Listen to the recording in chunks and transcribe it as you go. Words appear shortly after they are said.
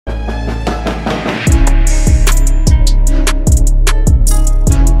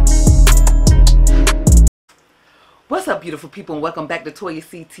up, beautiful people, and welcome back to Toya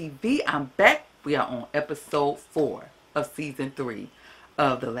CTV. I'm back. We are on episode 4 of season 3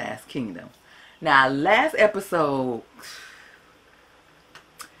 of The Last Kingdom. Now, last episode,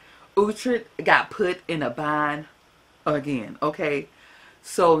 Uhtred got put in a bind again, okay?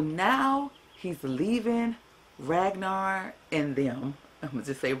 So now he's leaving Ragnar and them, I'm going to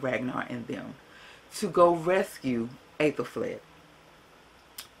just say Ragnar and them, to go rescue HERSTYLEZ.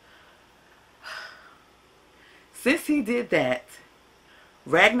 Since he did that,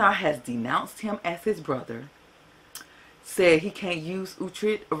 Ragnar has denounced him as his brother, said he can't use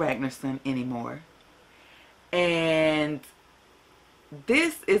Uhtred Ragnarsson anymore, and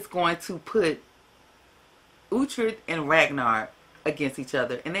this is going to put Uhtred and Ragnar against each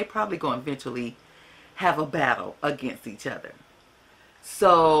other, and they probably going to eventually have a battle against each other.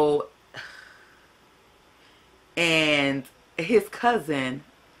 So, and his cousin,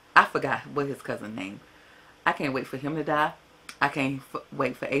 I forgot what his cousin name. I can't wait for him to die. I can't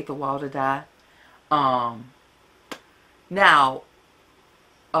wait for Aethelwald to die. Now,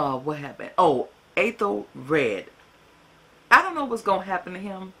 what happened? Oh, Aethelred. I don't know what's going to happen to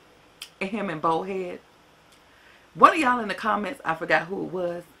him and Bowhead. One of y'all in the comments, I forgot who it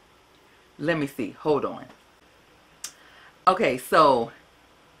was. Let me see. Hold on. Okay, so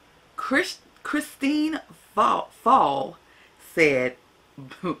Christine Fall said,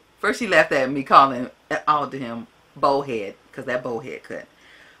 first she laughed at me calling out to him Bowhead, because that Bowhead cut.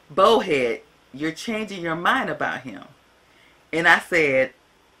 Bowhead, you're changing your mind about him. And I said,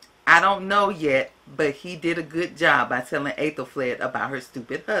 I don't know yet, but he did a good job by telling HERSTYLEZ about her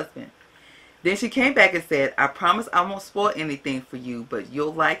stupid husband. Then she came back and said, I promise I won't spoil anything for you, but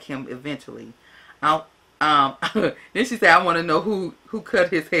you'll like him eventually. Then she said, I want to know who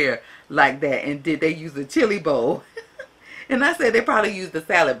cut his hair like that, and did they use a chili bowl? And I said they probably used the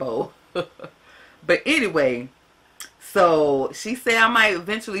salad bowl. But anyway, so she said I might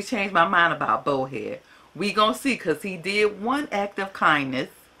eventually change my mind about Bowhead. We gonna see, because he did one act of kindness.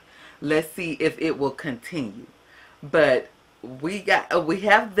 Let's see if it will continue. But we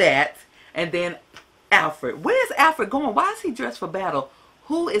have that. And then Alfred. Where is Alfred going? Why is he dressed for battle?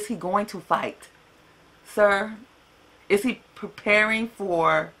 Who is he going to fight? Sir? Is he preparing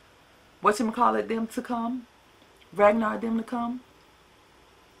for whatchamacallit them to come? Ragnar them to come?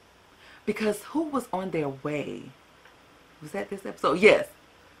 Because who was on their way? Was that this episode? Yes.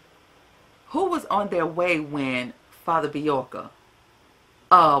 Who was on their way when Father Bjorka,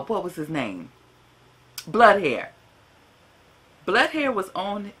 what was his name? Bloodhair. Bloodhair was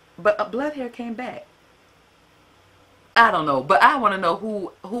on, but Bloodhair came back. I don't know, but I want to know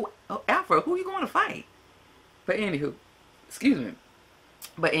who Alfred, who you going to fight? But anywho, excuse me.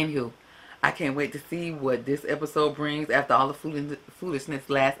 But anywho, I can't wait to see what this episode brings after all the foolishness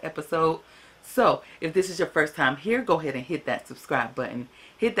last episode. So, if this is your first time here, go ahead and hit that subscribe button.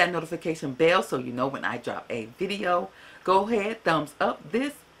 Hit that notification bell so you know when I drop a video. Go ahead, thumbs up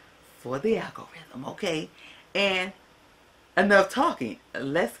this for the algorithm, okay? And enough talking.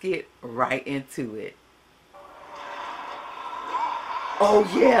 Let's get right into it. Oh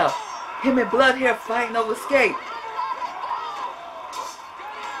yeah, him and Bloodhair fighting over Escape.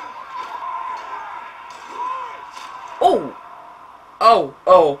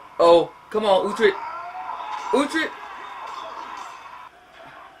 Oh, come on, Uhtred. Uhtred.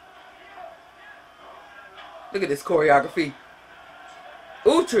 Look at this choreography.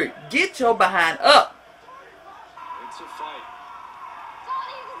 Uhtred, get your behind up. It's a fight.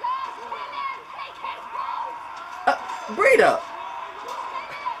 Brita.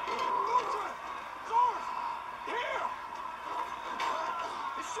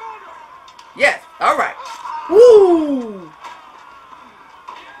 Yes, all right. Woo!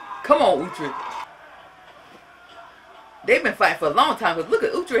 Come on, Uhtred. They've been fighting for a long time, because look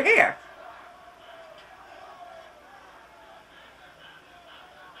at Uhtred's hair.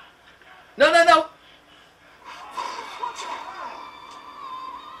 No.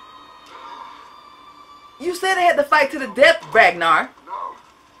 You said they had to fight to the death, Ragnar. No,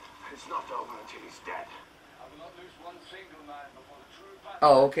 it's not over until he's dead. I will not lose one single man before the true battle.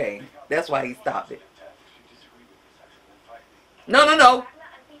 Oh, okay. That's why he stopped it. No. It's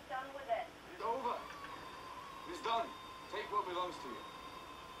over. It's done. Take what belongs to you.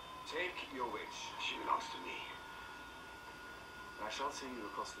 Take your witch. She belongs to me. And I shall see you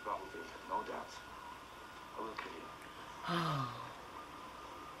across the battlefield, no doubt. I will kill you.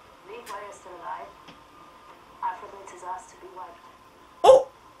 Leave while you're still alive. Alfred needs his ass to be wiped. Oh!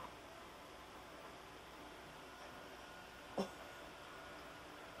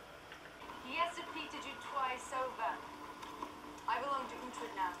 He has defeated you twice over. I belong to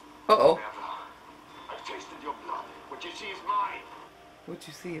Uhtred now. Uh-oh. I've tasted your blood. What you see is mine. What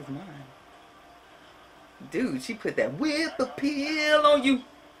you see is mine. Dude, she put that whip appeal on you.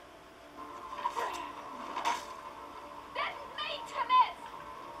 That's me, Thomas!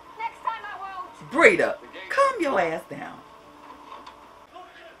 Next time I won't. Breda, calm your ass down. Lord,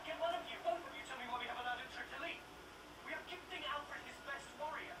 get one of you, both of you, tell me why we haven't allowed him to leave. We are gifting Alfred his best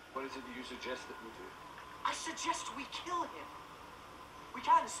warrior. What is it you suggest that we do? I suggest we kill him. We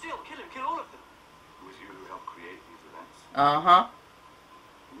can still kill him, kill all of them. It was you who helped create these events. Uh-huh.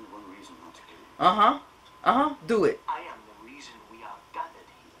 You had one reason not to kill him. Uh-huh. Uh-huh. Do it. I am the reason we are gathered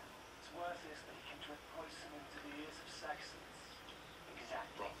here. It's worthless that he can drip poison into the ears of Saxons.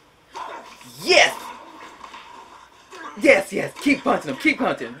 Exactly. Yes! Yes, yes. Keep punching him. Keep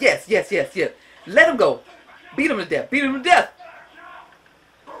punching him. Yes, yes, yes, yes. Let him go. Beat him to death. Beat him to death.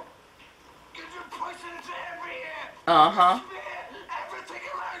 You drip poison into every ear. Uh-huh. Everything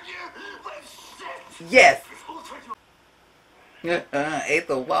around you. But shit. Yes. It's all 21. Ate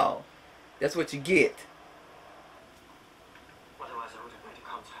the wall. That's what you get. Otherwise I would have made a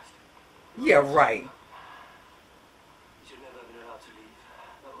contest. Yeah, right. You should never have been allowed to leave.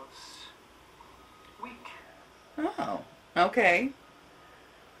 That was weak. Oh, okay.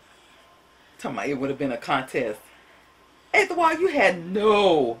 Talking about it would have been a contest. At the wall, you had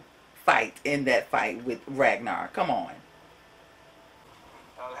no fight in that fight with Ragnar. Come on.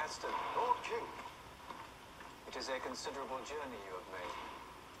 Hester, Lord King, it is a considerable journey you have made.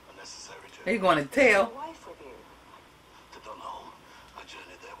 A necessary Are journey. you going to tell? Wife with you. To Dunholm, I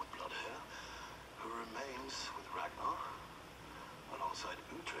journeyed there with Bloodhair, who remains with Ragnar, alongside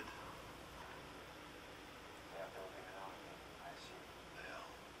Uhtred. They are building an army, I assume. They are.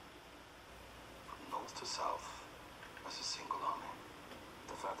 From north to south, as a single army.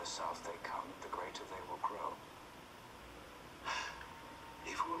 The further south they come, the greater they will grow.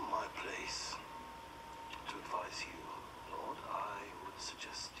 If it were my place to advise you, Lord, I would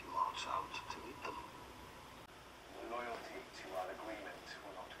suggest you march out to meet them. Loyalty to our agreement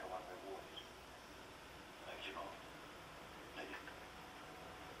will not go unrewarded. Thank you, Lord. Thank you.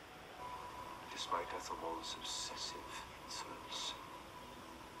 Despite Ethelwald's obsessive insolence,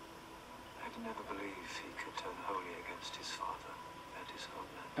 I'd never believe he could turn wholly against his father and his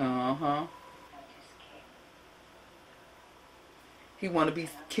homeland. Uh-huh. And his king. He want to be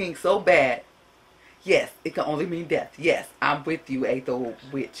king so bad. Yes, it can only mean death. Yes, I'm with you, Aethel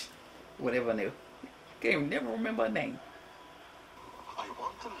Witch. Whatever her name. Can't never remember her name. I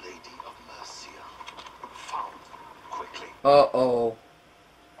want the Lady of Mercia found quickly. Uh-oh.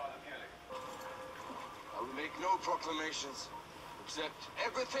 Father Purely, I will make no proclamations, except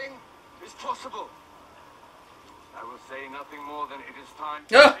everything is possible. I will say nothing more than it is time.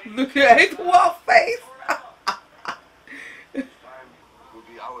 Look at Aethelwald's face. Time will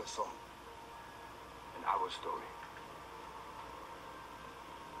be our song and our story.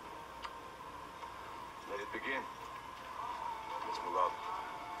 Let it begin. Let's move out.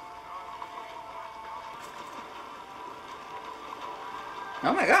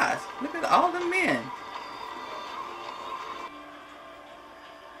 Oh my gosh. Look at all the men.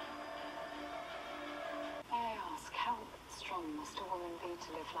 May I ask, how strong must a woman be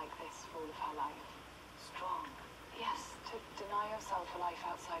to live like this for all of her life? Strong? Yes, to deny yourself a life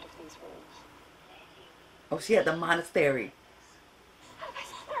outside of these walls. Oh, she had the monastery.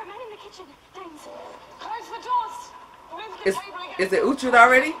 There are men in the kitchen. Danes. Close the doors. Move the Is table again. it Uhtred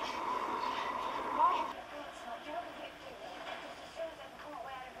already? Why?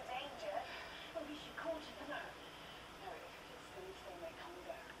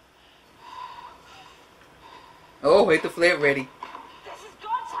 Oh, wait, the flare ready. This is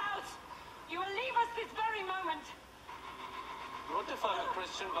God's house. You will leave us this very moment. What if I'm a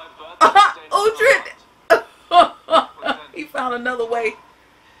Christian by birth? Uhtred! He found another way.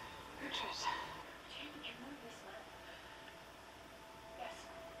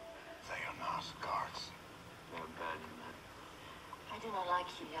 They are not guards. They're bad men. I do not like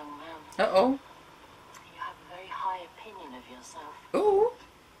you, young man. Uh-oh. You have a very high opinion of yourself. Ooh.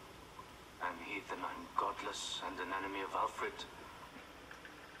 I'm heathen, I'm godless, and an enemy of Alfred.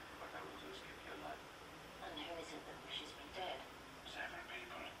 But I will just give you life. And who is it that wishes me dead? 7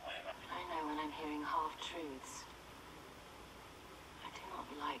 people. I know when I'm hearing half-truths. I do not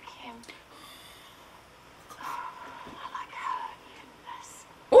like him. I like her even less.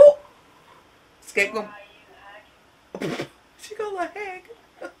 Ooh. Scapegoat. She gonna like hag.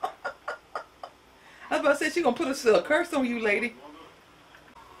 I was about to say she gonna put a curse on you, lady.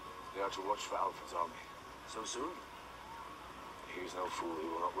 They are to watch for Alfred's army. So soon? He is no fool. He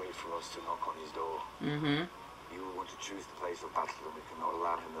will not wait for us to knock on his door. Mm-hmm. He will want to choose the place of battle, and we cannot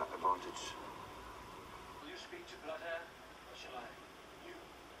allow him that advantage. speak to Bloodhair, or shall I? You.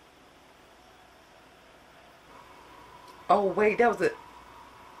 Oh wait, that was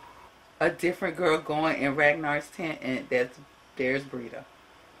a different girl going in Ragnar's tent, and there's Brita,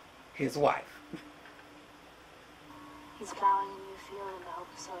 his wife. He's plowing a new field in the hope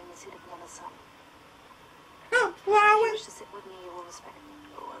of sowing the seed of another son. If you Plowing. wish to sit with me, you will respect me.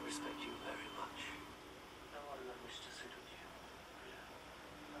 Oh, I respect you very much. No one will wish to sit with you.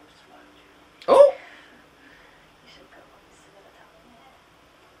 I wish to lie with you. Oh, You should go on the similar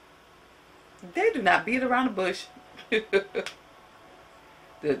time. they do not beat around the bush.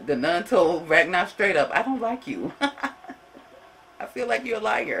 The nun told Ragnar straight up, "I don't like you. I feel like you're a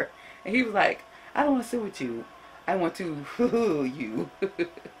liar." And he was like, "I don't want to sit with you. I want to you."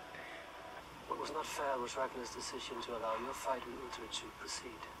 What was not fair was Ragnar's decision to allow your fight with Uhtred to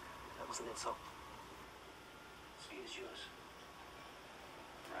proceed. That was an insult. She is yours.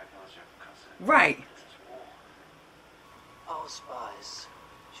 Ragnar's your cousin. Right. This is war. Our spies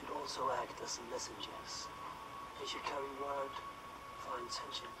should also act as messengers. They should carry word for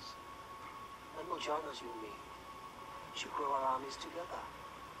intentions. And will join us, you and me. We should grow our armies together.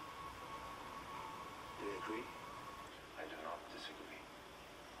 Do you agree? I do not disagree.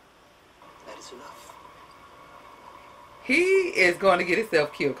 That is enough. He is going to get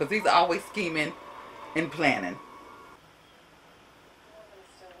himself killed because he's always scheming and planning. Nobody's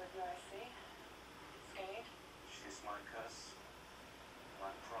still with you, I see. Scared? She's my curse.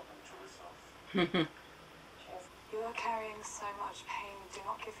 My problem to resolve. You are carrying so much pain. Do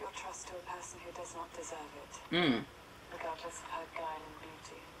not give your trust to a person who does not deserve it, regardless of her guile and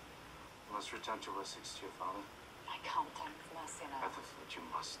beauty. You must return to Wessex to your father. I can't time with Mercia now. Ethelflaed, you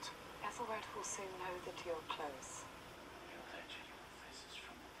must. Ethelred will soon know that you're close. You're their genuine faces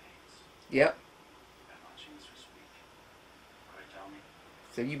from the days. Yep. Their marchings we speak. Great army.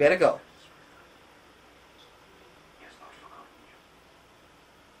 So you better go. He has not forgotten you.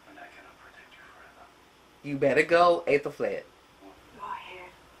 And I cannot protect you forever. You better go, Ethelflaed. You are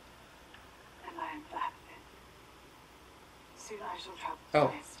here, and I am glad of it. Soon I shall travel to Oh.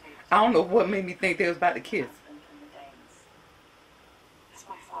 my estate. I don't know what made me think they was about to kiss. Husband from the Danes, as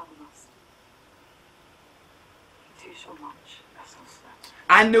my father must. He too shall march as also.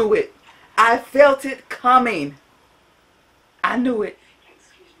 I knew it. I felt it coming. I knew it.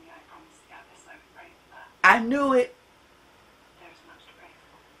 Excuse me, I promised the others I would pray for her. I knew it. There is much to pray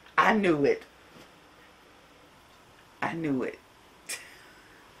for. I knew it. I knew it.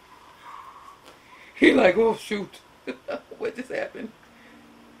 He like, oh shoot. What just happened?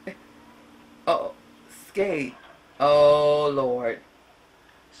 Oh, skate. Oh Lord.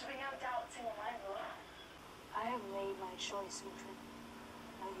 I have made my choice, Uhtred.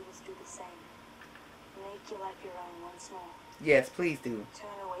 Now you must do the same. Make your life your own once more. Yes, please do.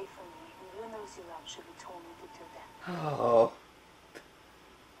 Turn away from me, and you and those you love should be tormented to death. Oh.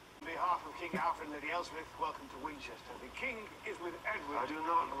 On behalf of King Alfred and Lady Elsbeth, welcome to Winchester. The king is with Edward. I do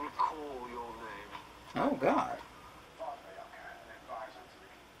not recall your name. Oh God. Father Yonka, an advisor to the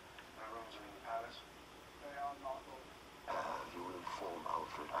king. My rooms are in the palace. They are not all. You will inform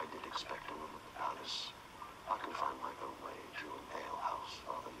Alfred I did expect a room at the palace. I can find my own way to an alehouse.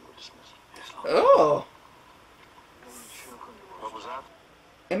 Father, you were dismissed. Yes, Lord. Oh. What was that?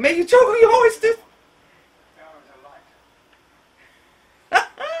 It made you choke on your oysters. The hours are light.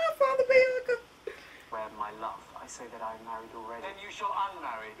 Father Bianca. Where my love, I say that I am married already. Then you shall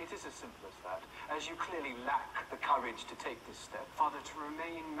unmarry. It is as simple as that. As you clearly lack the courage to take this step. Father, to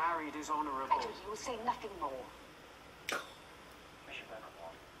remain married is honourable. Edward, you will say nothing more. We should back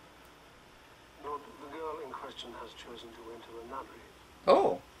up. Lord, the girl in question has chosen to enter a nunnery.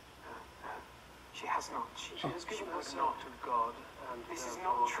 Oh. She has not. She has given herself to God, and this is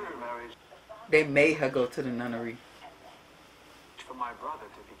not true. Marriage They made her go to the nunnery. for my brother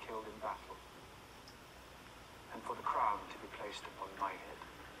to be killed in battle, and for the crown to be placed upon my head.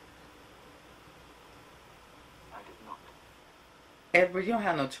 I did not. Edward, you don't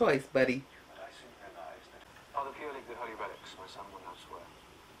have no choice, buddy. But I soon realized that Father Purely, the holy relics were someone elsewhere.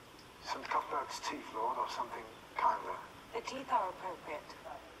 Some Cuthbert's teeth, Lord, or something kinder. The teeth are appropriate.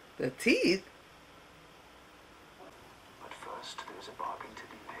 The teeth? But first, there is a bargain to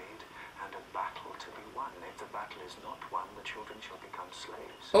be made, and a battle to be won. If the battle is not won, the children shall become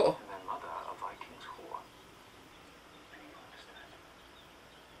slaves, Uh-oh. and their mother a Viking's whore. do you understand?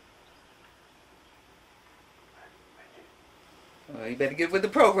 I did. Oh, you better get with the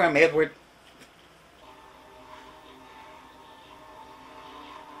program, Edward.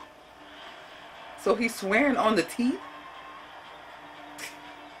 So he's swearing on the teeth?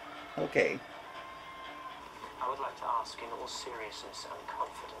 Okay. I would like to ask in all seriousness and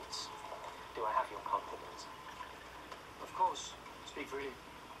confidence, Do I have your confidence? Of course. Speak freely.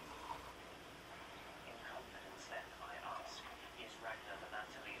 In confidence, then, I ask, is Ragnar the man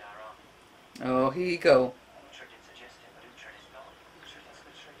to lead our army? Oh, here you go. Uhtred did suggest him, but Uhtred is gone. Uhtred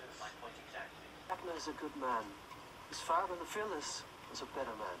is my point exactly. Ragnar is a good man. His father, the fearless, was a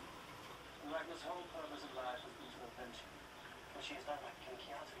better man. Ragnar's whole purpose in life has been to avenge him. What she has done, like King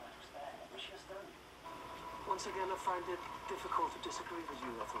Kiatu, I was there. What she has done. Once again, I find it difficult to disagree with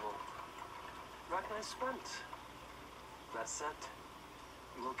you, Ethelwald. Ragnar is spent. That said,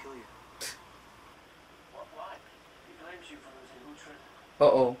 he will kill you. Why? He blames you for losing Uhtred.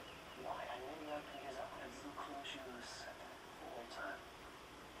 Uh-oh. Why? I nearly opened his eyes and close you for all time.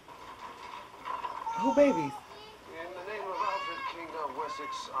 Oh, babies. In the name of Alfred, King of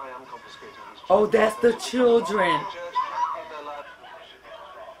Wessex, I am confiscating these Oh, children. that's the children. Church, in their life.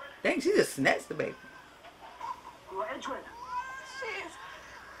 Dang, she just snatched the baby. You are Edwin. She is.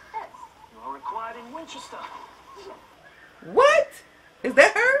 Yes. You are required in Winchester. What? Is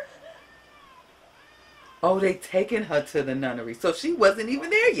that her? Oh, they taking her to the nunnery. So she wasn't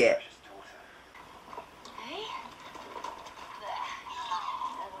even there yet. Hey? There.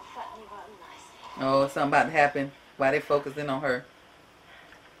 That'll fatten you up nicely. Oh, something about to happen. Why they focusing on her?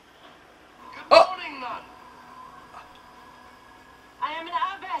 Good Oh. morning, nun. I am an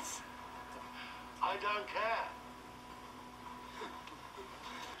abbess. I don't care.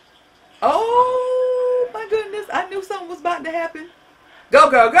 Oh, my goodness. I knew something was about to happen. Go,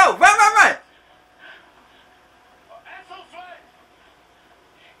 girl, go. Run, run, run. Ethelflaed!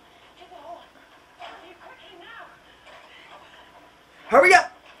 To the hall. You quickly now. Hurry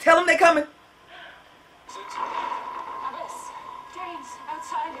up. Tell them they're coming. Abbess. James,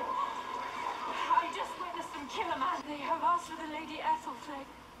 outside. I just witnessed them kill a man. They have asked for the Lady Ethelflaed.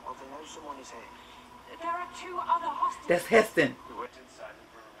 Well, they know someone is here. There are 2 other hostages. That's Heston. We went inside and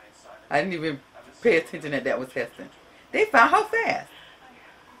remained silent. I didn't even pay attention that was Heston. They found her fast.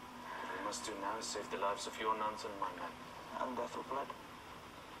 What we must do now is save the lives of your nuns and my men. And Ethelblaed.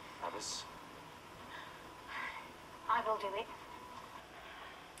 Abbess, I will do it.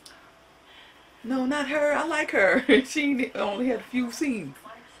 No, not her. I like her. She only had a few scenes.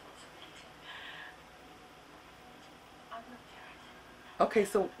 Okay,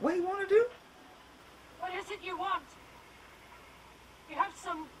 so what do you want to do? What is it you want? You have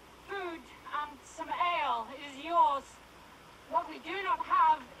some food and some ale. It is yours. What we do not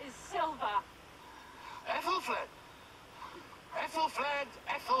have is silver. Ethelflaed! Ethelflaed!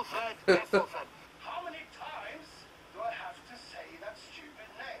 Ethelflaed! Ethelflaed! How many times do I have to say that stupid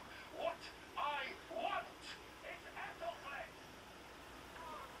name? What I want is Ethelflaed!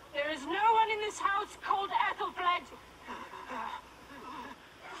 There is no one in this house called Ethelflaed.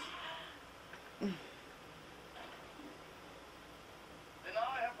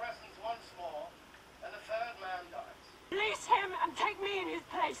 Deny her presence once more, and the third man dies. Release him and take me in his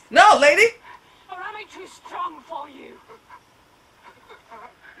place. No, lady. Or am I too strong for you?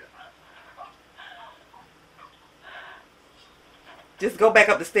 Just go back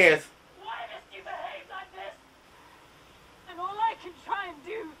up the stairs. Why must you behave like this? And all I can try and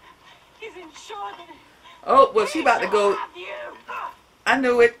do is ensure that Oh, well, she about to go. have you. I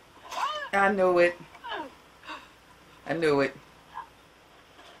knew it. I knew it. I knew it.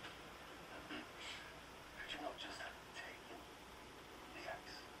 Could you not just have taken the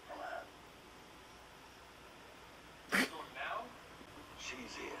axe from her? Now?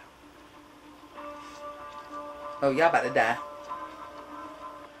 She's here. Oh, y'all about to die.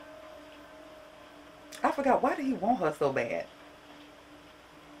 I forgot. Why did he want her so bad?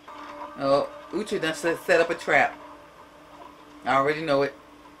 Oh, Uhtred done set up a trap. I already know it.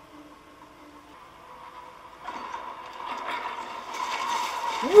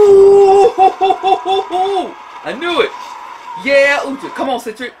 Woo! I knew it. Yeah, Uhtred. Come on,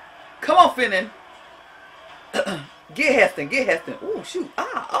 Citric. Come on, Finnan. Get Heston. Get Heston. Ooh, shoot.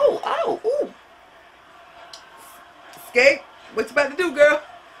 Ah, oh, ooh. Escape. What you about to do, girl?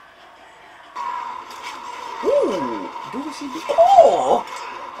 Ooh. Do what she do. Oh.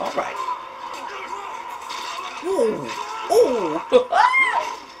 All right. Ooh. Ooh.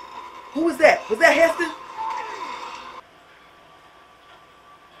 Who was that? Was that Heston?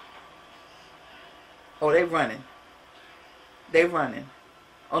 Oh, they running. They running.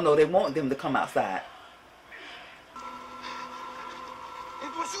 Oh, no, they want them to come outside.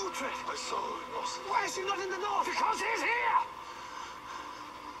 It was Uhtred. I saw it was. Why is he not in the north? Because he's here!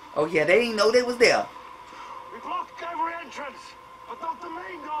 Oh, yeah, they didn't know they was there. We blocked every entrance, but not the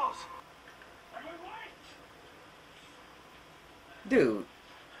main doors. And we wait. Dude,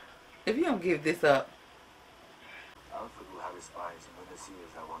 if you don't give this up. Alfred will have have his spies, and when they see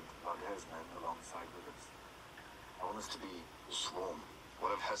us, I want Valdez's men alongside with us. I want us to be a swarm.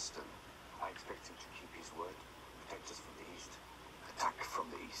 What of Heston? I expect him to keep his word, protect us from the east, attack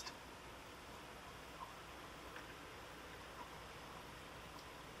from the east.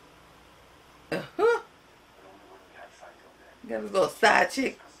 Got his little side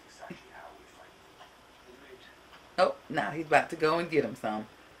chick. Oh, now he's about to go and get him some.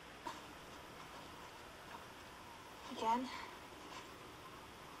 Again?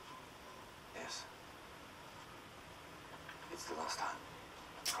 Yes. It's the last time.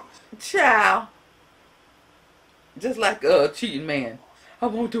 I promise. Child. Just like a cheating man. I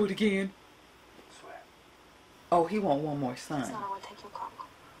won't do it again. Swear. Oh, he want one more It's son. not, I will take your cock.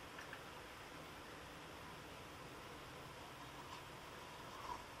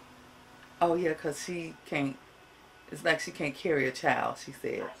 Oh, yeah, because she can't. It's like she can't carry a child, she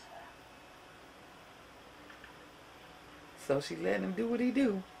said. So she let him do what he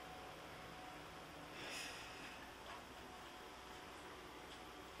do.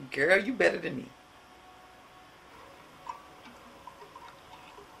 Girl, you better than me.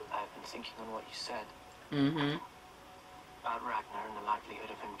 I've been thinking on what you said Mm-hmm. about Ragnar and the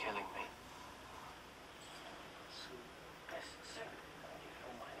likelihood of him killing me. Yes, sir. Thank you for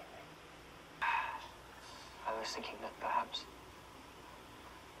reminding me. I was thinking that perhaps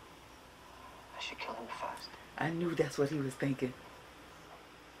I should kill him first. I knew that's what he was thinking.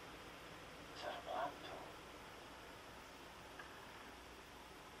 Is that a plan, Tom?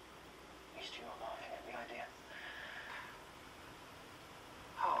 At least you're not laughing at the idea.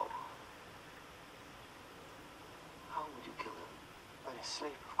 How? How would you kill him? When he's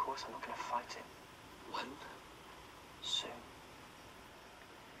asleep, of course. I'm not going to fight him. When? Soon.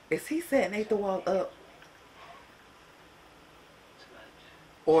 Is he setting Aethelwald up? Tonight.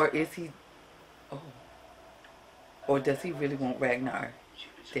 Or is he... Oh. Or does he really want Ragnar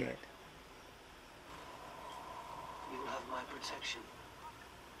dead? You will have my protection,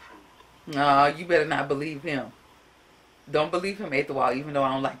 friend. No, you better not believe him. Don't believe him, Aethelwald, even though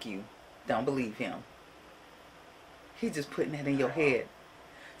I don't like you. Don't believe him. He's just putting that in your head.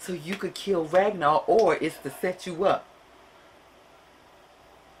 So you could kill Ragnar, or it's to set you up.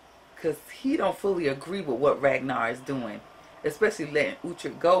 Because he don't fully agree with what Ragnar is doing. Especially letting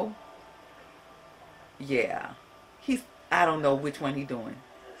Uhtred go. Yeah. I don't know which one he's doing.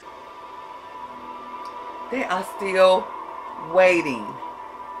 They are still waiting.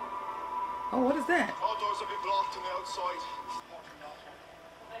 Oh, what is that? All doors have been blocked on the outside.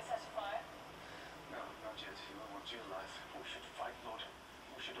 Will they set fire? No, not yet. You won't want your life. We should fight, Lord.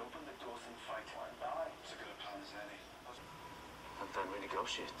 We should open the doors and fight. Why die? It's a good plan as any. And then we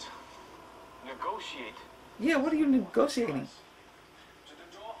negotiate. Negotiate? Yeah, what are you negotiating? To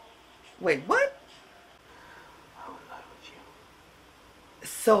the door. Wait, what? I will lie with you.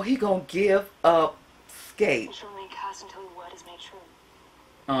 So he gonna give up Skate. You shall remain cast until your word is made true.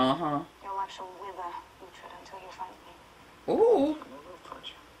 Uh-huh. Your life shall wither, Uhtred, until you find me. Ooh. I will find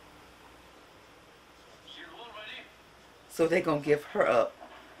you. She's all ready. So they gonna give her up.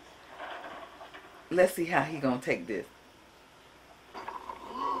 Let's see how he gonna take this.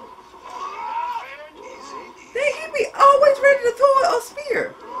 He be always ready to throw a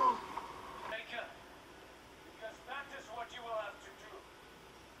spear. Baker. Because that is what you will have to do.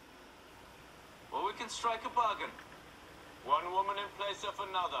 Well, we can strike a bargain. One woman in place of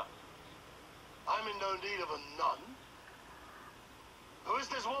another. I'm in no need of a nun. Who is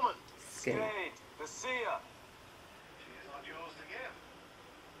this woman? Skate. Skate, the seer. She is not yours to give.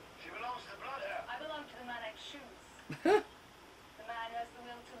 She belongs to Bloodhair. I belong to the man X shoes. The man who has the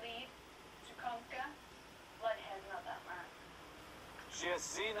will to lead, to conquer. Bloodhair's not that man. She has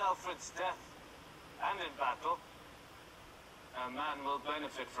seen Alfred's death, and in battle. A man will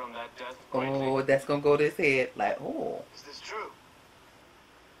benefit from that death greatly. Oh, that's gonna go to his head. Like, oh. Is this true?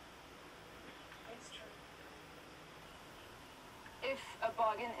 It's true. If a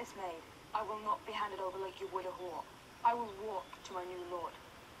bargain is made, I will not be handed over like you would a whore. I will walk to my new lord.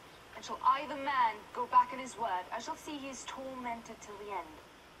 And shall either man go back on his word, I shall see he is tormented till the end.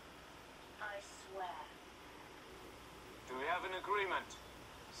 I swear. Do we have an agreement?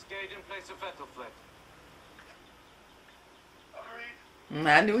 Skate in place of Ethelfled. Agreed.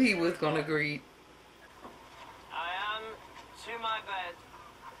 I knew he was gonna agree. I am to my bed.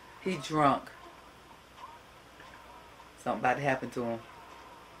 He drunk. Something about to happen to him.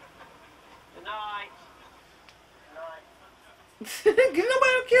 Good night. Nobody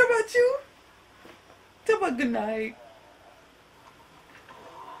don't care about you. Tell about good night.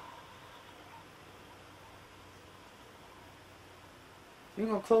 You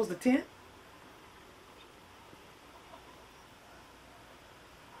gonna close the tent?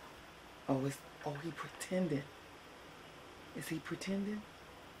 Oh, he pretending. Is he pretending?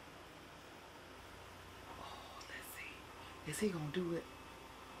 Oh, let's see. Is he gonna do it?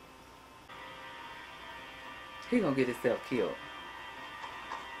 He gonna get himself killed.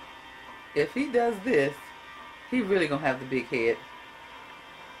 If he does this, he really gonna have the big head.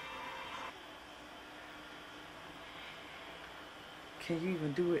 Can you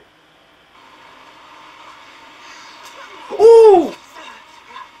even do it? Ooh!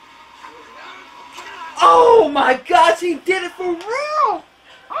 Oh my gosh, he did it for real!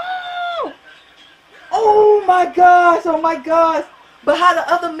 Oh! Oh my gosh, oh my gosh. But how the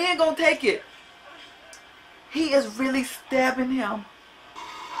other men gonna take it? He is really stabbing him.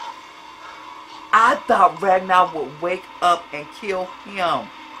 I thought Ragnar would wake up and kill him.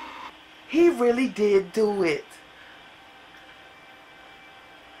 He really did do it.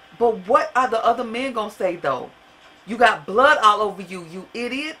 But what are the other men gonna say though? You got blood all over you, you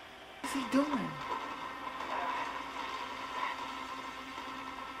idiot. What's he doing?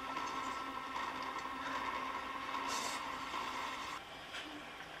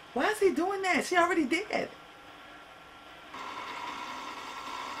 Why is he doing that? She already did.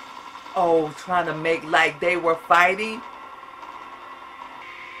 Oh, trying to make like they were fighting.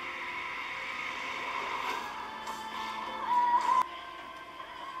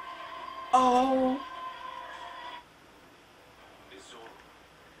 Oh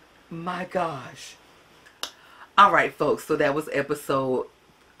my gosh. All right, folks. So that was episode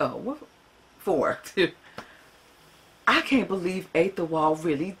 4. I can't believe Aethelwald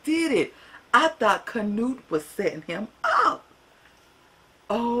really did it. I thought Canute was setting him up.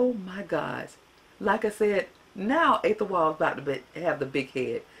 Oh my gosh. Like I said, now Aethelwald's about to have the big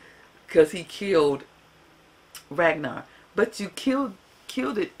head because he killed Ragnar. But you killed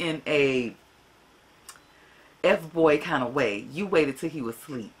it in a F-boy kind of way. You waited till he was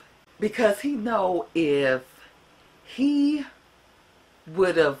asleep. Because he know if he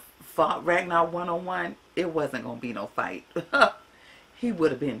would have fought Ragnar one-on-one, it wasn't going to be no fight. He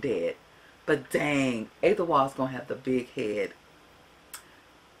would have been dead. But dang, Aethelwald's going to have the big head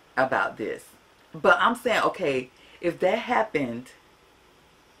about this. But I'm saying, okay, if that happened,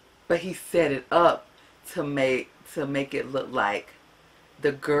 but he set it up to make it look like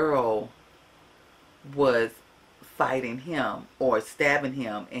the girl was fighting him or stabbing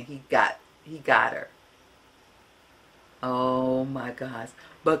him and he got her. Oh my gosh.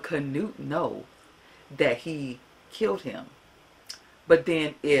 But Canute knows that he killed him. But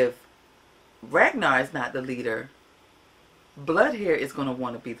then if Ragnar is not the leader, Bloodhair is going to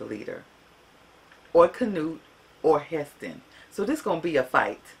want to be the leader. Or Canute or Heston. So this is going to be a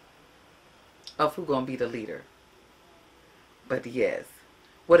fight of who's going to be the leader. But yes.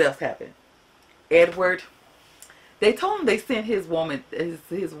 What else happened? Edward. They told him they sent his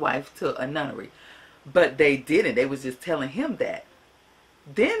wife to a nunnery. But they didn't. They was just telling him that.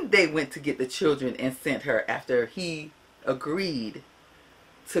 Then they went to get the children and sent her after he agreed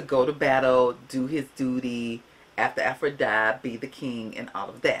to go to battle, do his duty, after Alfred died, be the king and all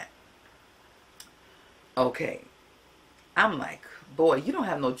of that. Okay. I'm like, boy, you don't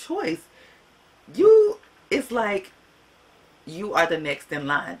have no choice. It's like you are the next in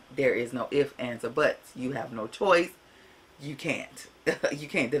line. There is no ifs, ands, or buts. You have no choice. You can't. You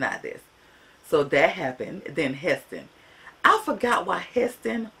can't deny this. So that happened. Then Heston. I forgot why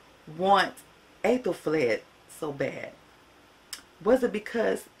Heston wants Aethelflaed so bad. Was it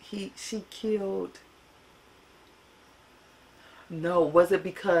because she killed? No, was it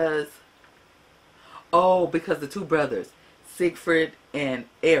because? Oh, because the two brothers, Siegfried and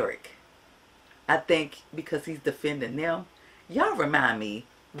Eric. I think because he's defending them. Y'all remind me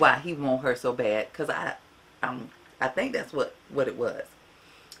why he want her so bad. Because I think that's what it was.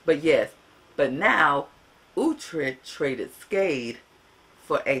 But yes. But now, Uhtred traded Skade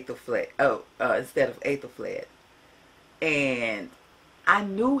for Aethelflaed. Instead of Aethelflaed. And I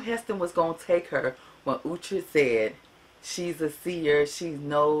knew Heston was going to take her when Uhtred said she's a seer. She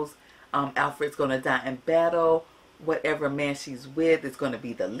knows Alfred's going to die in battle. Whatever man she's with is going to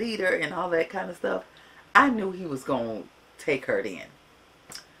be the leader and all that kind of stuff. I knew he was going to take her then.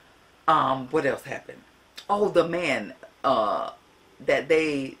 What else happened? Oh, the man that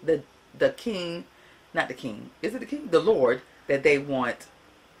the king, not the king, is it the king? The Lord, that they want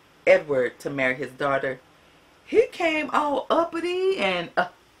Edward to marry his daughter. He came all uppity and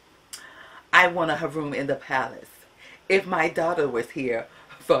I want a room in the palace. If my daughter was here,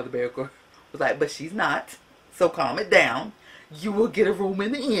 Father Belcourt was like, but she's not. So calm it down. You will get a room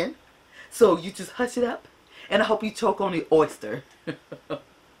in the inn. So you just hush it up. And I hope you choke on the oyster.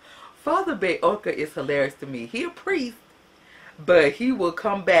 Father Belcourt is hilarious to me. He a priest. But he will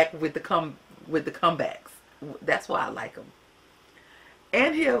come back with the comebacks. That's why I like him.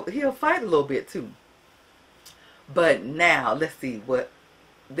 And he'll fight a little bit too. But now let's see what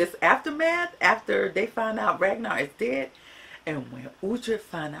this aftermath after they find out Ragnar is dead, and when Uhtred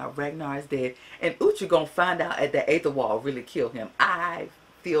find out Ragnar is dead, and Uhtred gonna find out at the Aether Wall really kill him. I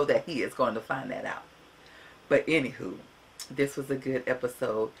feel that he is going to find that out. But anywho, this was a good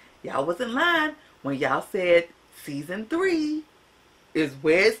episode. Y'all was in line when y'all said season 3 is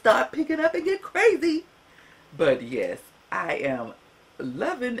where it start picking up and get crazy. But yes, I am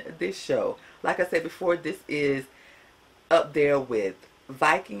loving this show. Like I said before, this is up there with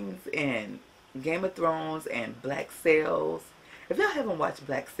Vikings and Game of Thrones and Black Sails. If y'all haven't watched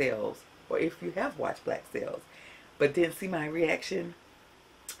Black Sails, or if you have watched Black Sails but didn't see my reaction,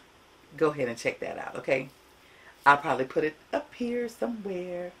 go ahead and check that out, okay? I'll probably put it up here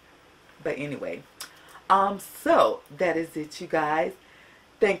somewhere. But anyway, so that is it, you guys.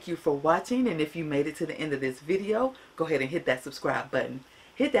 Thank you for watching, and if you made it to the end of this video, go ahead and hit that subscribe button.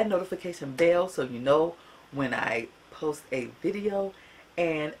 Hit that notification bell so you know when I post a video,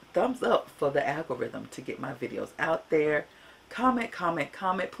 and thumbs up for the algorithm to get my videos out there. Comment, comment,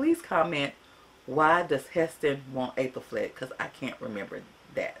 comment. Please comment, why does Heston want Aethelflaed? Because I can't remember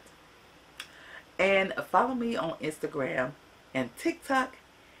that. And follow me on Instagram and TikTok,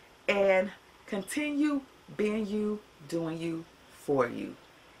 and continue being you, doing you, for you.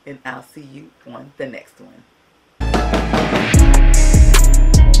 And I'll see you on the next one.